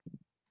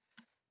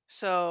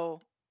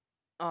 So,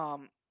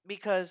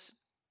 because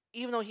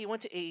even though he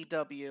went to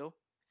AEW,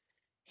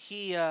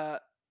 he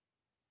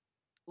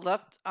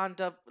left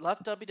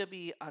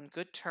WWE on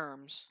good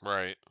terms.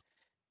 Right.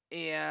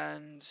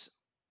 And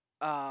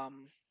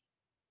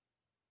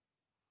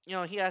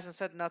he hasn't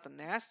said nothing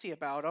nasty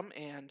about him,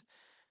 and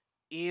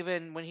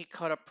even when he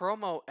cut a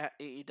promo at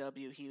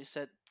AEW, he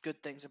said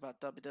good things about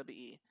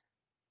WWE.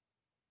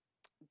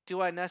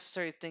 Do I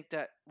necessarily think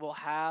that we'll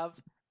have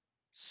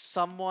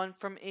someone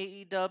from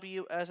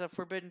AEW as a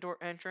Forbidden Door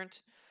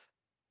entrant?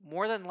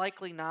 More than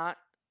likely not.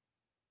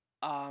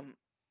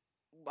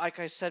 Like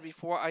I said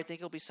before, I think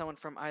it'll be someone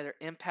from either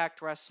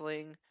Impact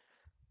Wrestling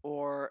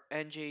or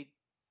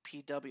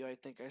NJPW. I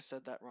think I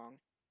said that wrong.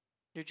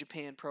 New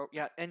Japan Pro.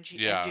 Yeah,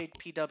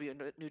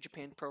 NJPW, New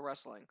Japan Pro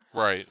Wrestling.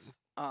 Right.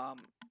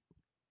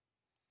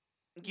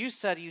 You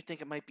said you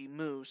think it might be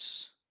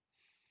Moose.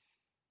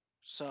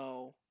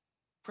 So,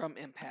 from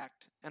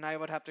Impact. And I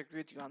would have to agree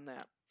with you on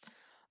that.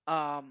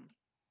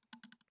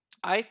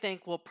 I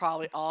think we'll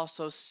probably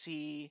also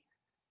see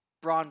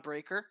Braun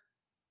Breaker,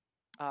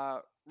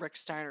 Rick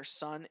Steiner's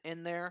son,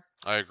 in there.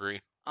 I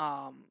agree.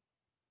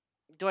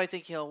 Do I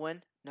think he'll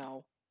win?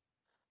 No.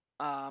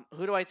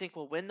 Who do I think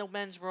will win the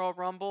Men's Royal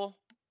Rumble?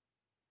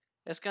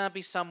 It's going to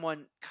be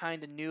someone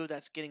kind of new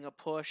that's getting a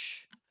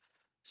push.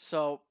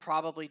 So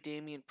probably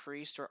Damian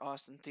Priest or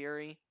Austin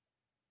Theory.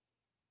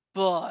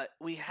 But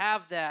we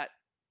have that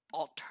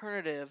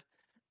alternative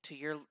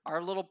to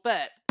our little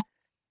bet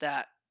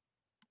that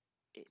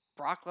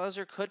Brock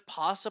Lesnar could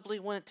possibly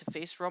win it to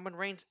face Roman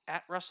Reigns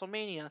at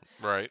WrestleMania.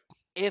 Right.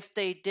 If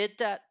they did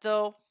that,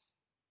 though,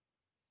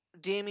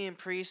 Damian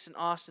Priest and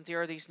Austin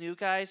Theory are these new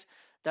guys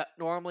that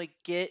normally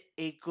get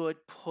a good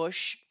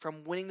push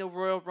from winning the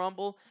Royal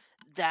Rumble.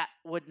 That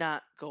would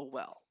not go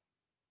well.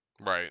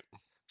 Right.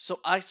 So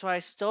I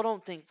still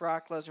don't think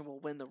Brock Lesnar will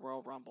win the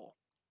Royal Rumble.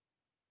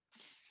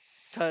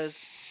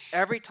 Because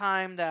every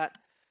time that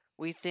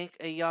we think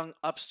a young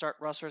upstart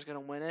wrestler is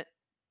going to win it,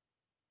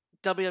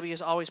 WWE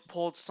has always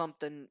pulled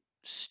something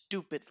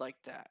stupid like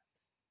that.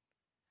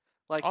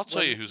 Like I'll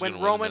tell you who's going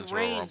when to win the Roman Men's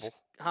Royal Reigns, Rumble.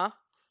 huh?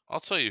 I'll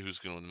tell you who's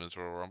going to win the Men's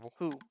Royal Rumble.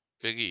 Who?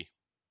 Big E.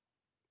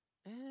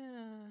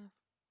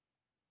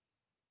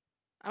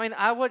 I mean,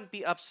 I wouldn't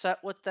be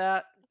upset with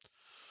that,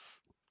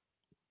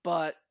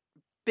 but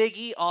Big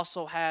E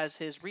also has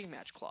his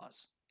rematch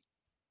clause.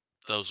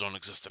 Those don't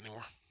exist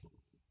anymore.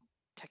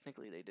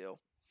 Technically, they do.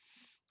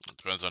 It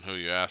depends on who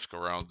you ask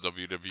around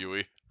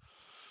WWE.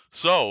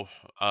 So,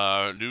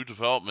 new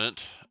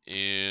development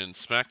in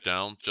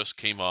SmackDown just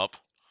came up.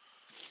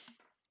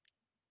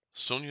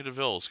 Sonya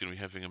Deville is going to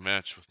be having a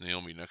match with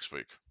Naomi next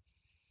week.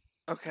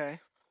 Okay.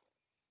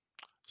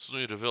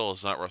 Sonya Deville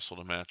has not wrestled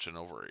a match in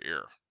over a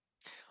year.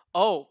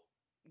 Oh,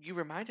 you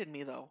reminded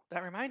me though.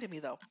 That reminded me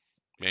though.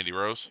 Mandy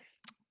Rose?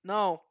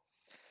 No.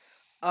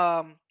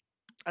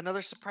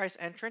 Another surprise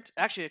entrant.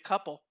 Actually, a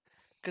couple,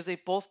 because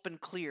they've both been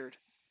cleared.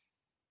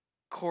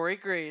 Corey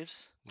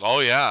Graves.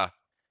 Oh yeah.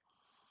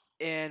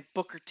 And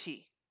Booker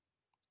T.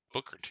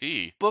 Booker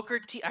T. Booker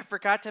T. I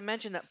forgot to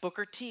mention that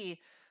Booker T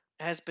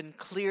has been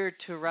cleared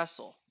to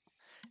wrestle,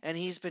 and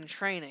he's been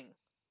training.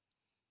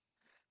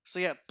 So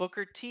yeah,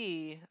 Booker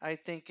T, I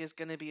think, is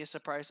going to be a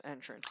surprise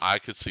entrant. I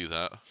could see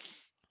that.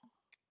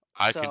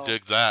 I can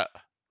dig that.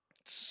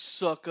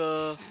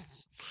 Sucker.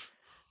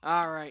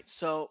 All right,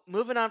 so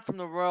moving on from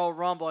the Royal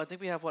Rumble, I think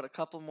we have, a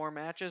couple more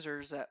matches,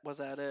 or was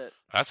that it?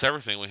 That's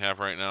everything we have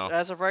right now. So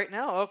as of right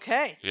now,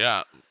 okay.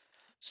 Yeah.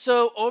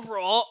 So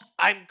overall,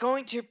 I'm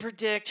going to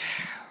predict,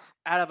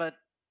 out of a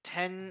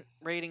 10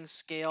 rating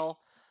scale,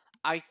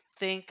 I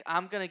think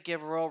I'm going to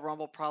give Royal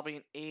Rumble probably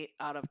an 8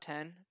 out of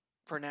 10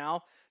 for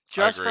now.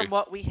 Just from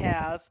what we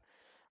have.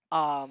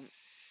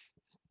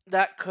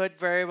 That could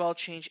very well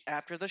change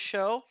after the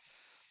show.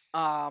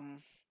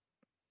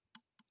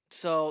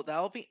 So that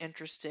will be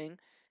interesting.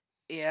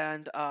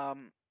 And I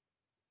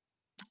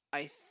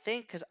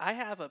think, because I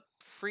have a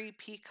free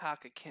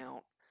Peacock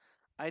account,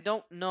 I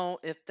don't know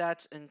if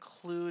that's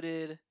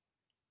included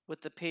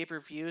with the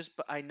pay-per-views,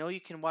 but I know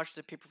you can watch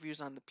the pay-per-views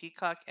on the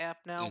Peacock app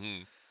now.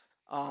 Mm-hmm.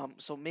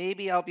 So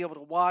maybe I'll be able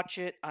to watch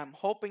it. I'm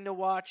hoping to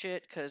watch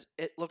it because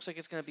it looks like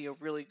it's going to be a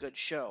really good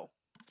show.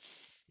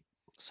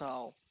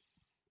 So,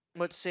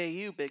 what say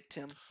you, Big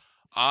Tim?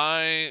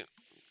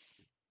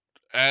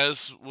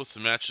 As with the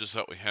matches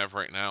that we have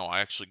right now, I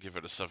actually give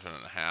it a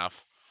 7.5.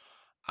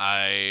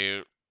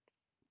 I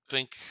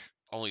think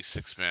only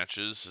 6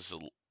 matches is a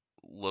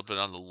little bit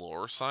on the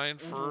lower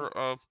side for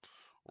a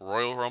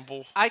Royal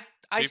Rumble. I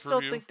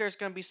still think there's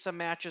going to be some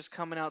matches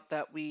coming out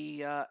that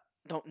we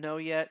don't know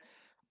yet.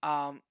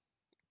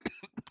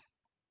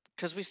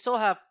 Because we still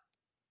have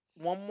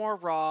one more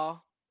Raw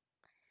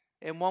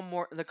and one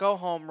more the Go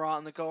Home Raw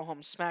and the Go Home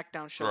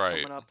SmackDown show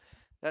coming up.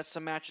 That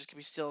some matches can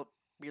be still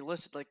be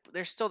listed. Like,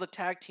 there's still the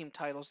tag team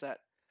titles that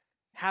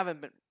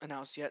haven't been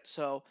announced yet.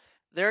 So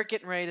they're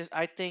getting ready to.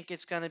 I think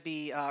it's going to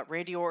be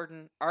Randy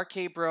Orton,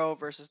 RK Bro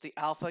versus the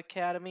Alpha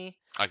Academy.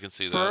 I can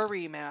see that for a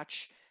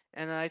rematch,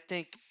 and I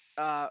think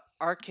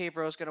RK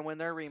Bro is going to win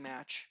their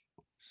rematch.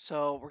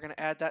 So we're going to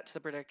add that to the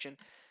prediction.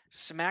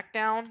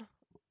 SmackDown,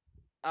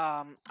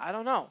 I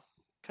don't know,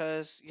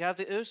 because you have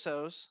the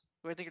Usos,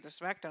 who I think are the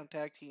SmackDown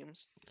tag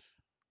teams,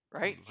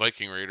 right?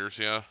 Viking Raiders,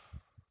 yeah.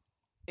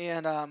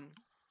 And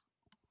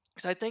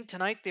because I think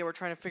tonight they were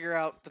trying to figure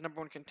out the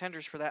number one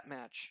contenders for that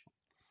match.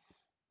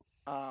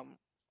 I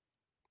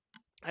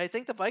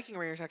think the Viking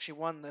Raiders actually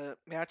won the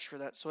match for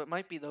that, so it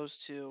might be those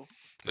two.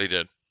 They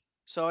did.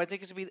 So I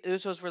think it's going to be the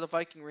Usos for the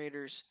Viking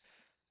Raiders.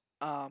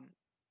 I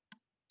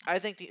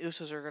think the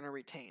Usos are going to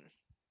retain.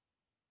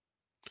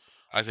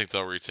 I think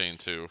they'll retain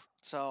too.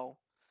 So,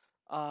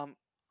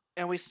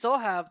 and we still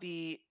have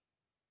the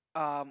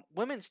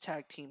women's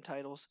tag team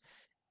titles,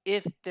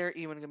 if they're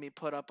even going to be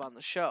put up on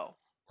the show.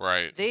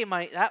 Right.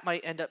 That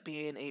might end up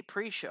being a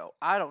pre-show.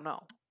 I don't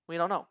know. We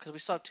don't know because we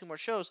still have 2 more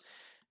shows.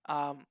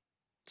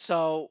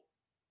 So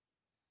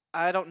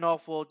I don't know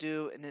if we'll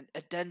do an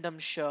addendum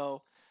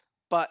show,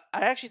 but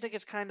I actually think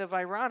it's kind of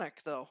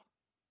ironic, though.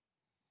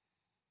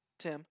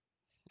 Tim,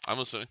 I'm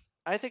listening.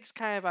 I think it's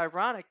kind of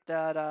ironic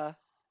that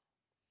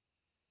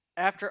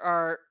after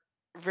our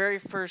very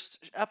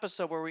first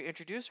episode where we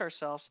introduced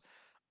ourselves,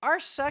 our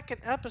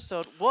second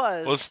episode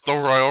was the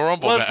Royal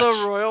Rumble match.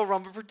 the Royal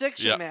Rumble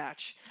prediction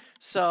match.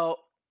 So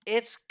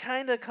it's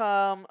kind of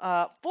come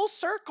full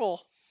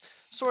circle,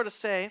 sort of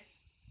say,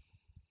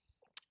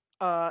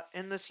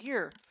 in this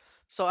year.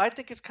 So I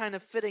think it's kind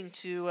of fitting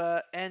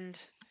to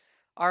end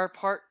our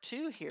part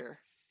 2 here.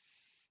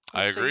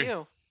 What I say agree.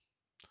 you?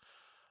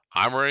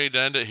 I'm ready to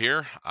end it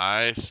here.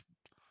 I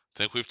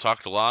think we've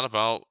talked a lot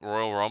about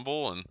Royal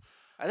Rumble, and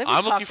I think we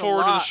I'm looking talked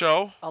forward to the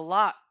show. a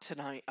lot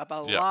tonight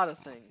about a Yeah. lot of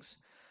things.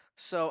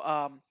 So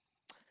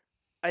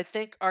I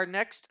think our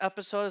next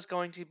episode is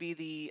going to be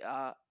the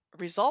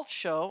results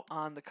show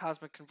on the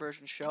Cosmic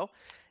Conversion Show.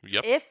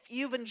 Yep. If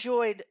you've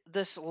enjoyed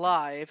this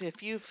live,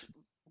 if you've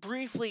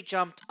briefly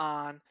jumped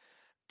on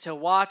to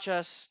watch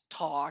us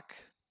talk,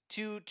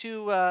 two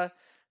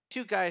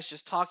guys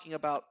just talking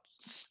about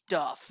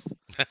stuff.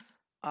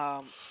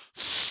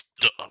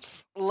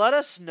 Stuff. Let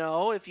us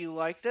know if you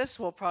like this.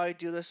 We'll probably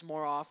do this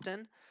more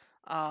often.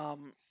 I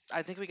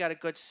think we got a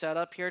good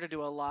setup here to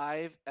do a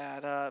live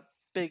at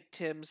Big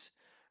Tim's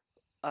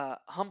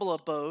humble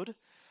abode.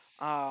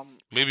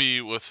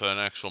 Maybe with an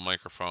actual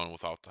microphone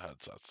without the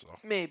headsets, though.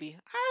 Maybe.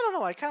 I don't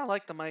know. I kind of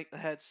like the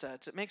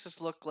headsets. It makes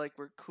us look like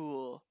we're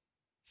cool.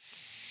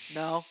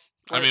 No?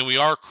 I mean, we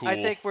are cool. I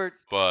think we're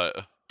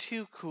but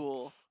too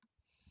cool.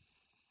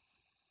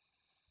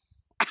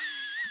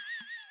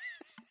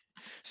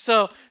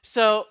 So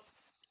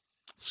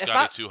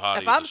Scotty Too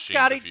Hottie if I'm is ashamed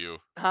Scotty, of you.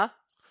 huh?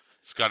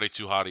 Scotty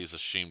Too Hottie is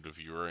ashamed of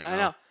you right now. I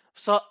know.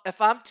 So if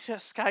I'm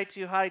Sky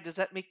Too High, does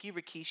that make you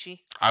Rikishi?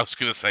 I was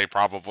gonna say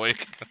probably.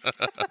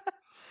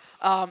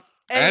 Anyway,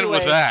 and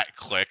with that,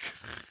 click.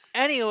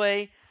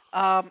 Anyway,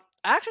 I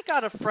actually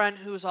got a friend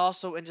who's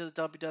also into the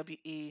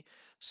WWE,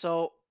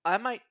 so I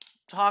might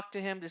talk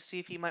to him to see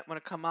if he might want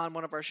to come on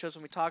one of our shows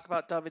when we talk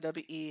about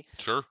WWE.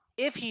 Sure.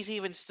 If he's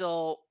even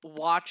still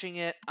watching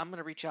it, I'm going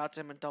to reach out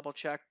to him and double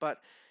check.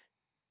 But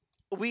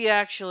we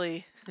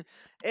actually,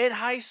 in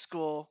high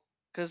school,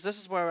 because this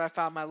is where I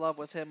found my love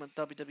with him with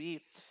WWE,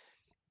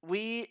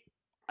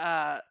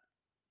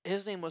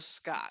 his name was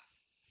Scott.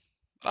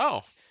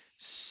 Oh.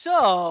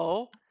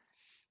 So,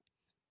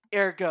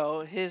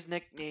 ergo, his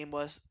nickname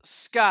was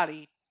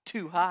Scotty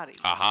Too Hottie.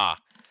 Aha.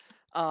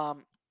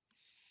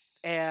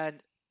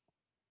 And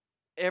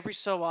every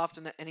so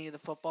often at any of the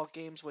football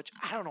games, which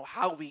I don't know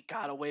how we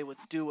got away with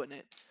doing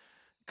it,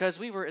 because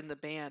we were in the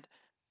band.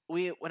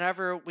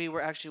 Whenever we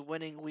were actually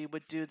winning, we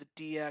would do the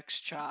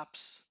DX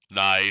chops.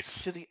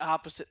 Nice. To the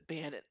opposite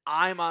band, and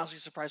I'm honestly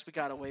surprised we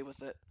got away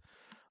with it.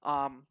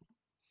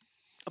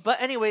 But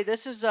anyway,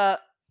 this is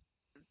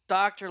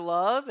Dr.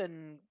 Love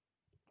and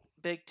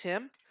Big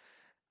Tim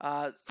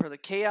for the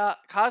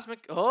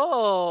Cosmic.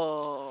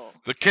 Oh,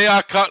 the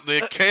Chaos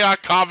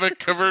Comic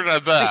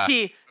Conversion.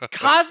 The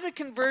Cosmic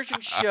Conversion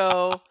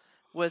Show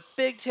with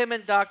Big Tim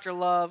and Dr.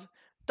 Love.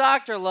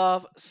 Dr.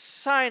 Love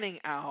signing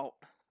out.